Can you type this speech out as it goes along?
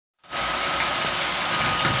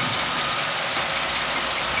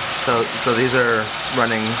So these are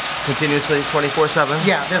running continuously 24/7?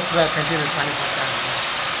 Yeah, this is continuous 24/7.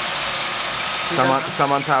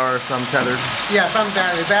 Some on power, some tethered? Yeah, some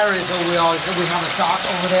batteries. So we have a dock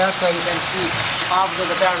over there, so you can see after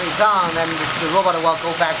the battery is on, then the robot will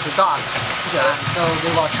go back to dock. Yeah. So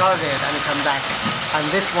they will charge it and come back.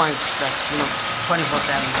 And this one is like,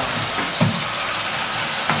 24/7.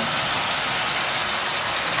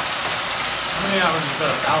 How many hours is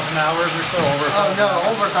that? 1,000 hours or so? Over? Oh no,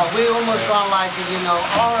 overtime. We almost run like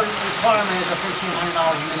our requirement is a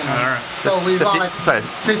 $1,500 minimum. All right. So we run like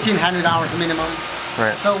 1,500 hours minimum.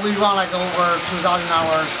 Right. So we run like over 2,000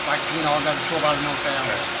 hours, like that's 12 hours no fail.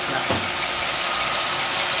 Yeah.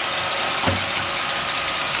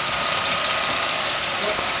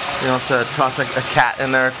 You don't have to toss a cat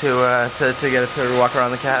in there to get it to walk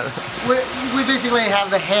around the cat? We basically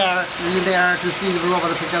have the hair in there to see the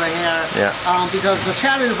robot pick up the hair. Yeah. Because the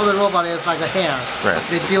challenge for the robot is like the hair. Right.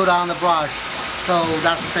 They build on the brush. So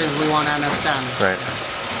that's the thing we want to understand. Right.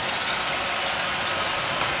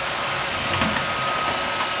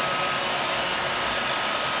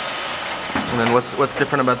 And then what's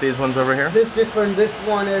different about these ones over here? This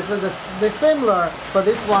one is they're similar, but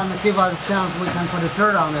this one gives us a chance we can put a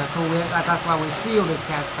dirt on it. So that's why we seal this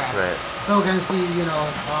cat trap. Right. So we can see the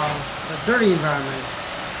dirty environment.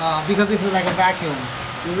 Because this is like a vacuum.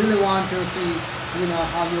 You really want to see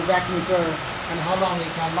how you vacuum dirt and how long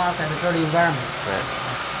it can last in a dirty environment. Right.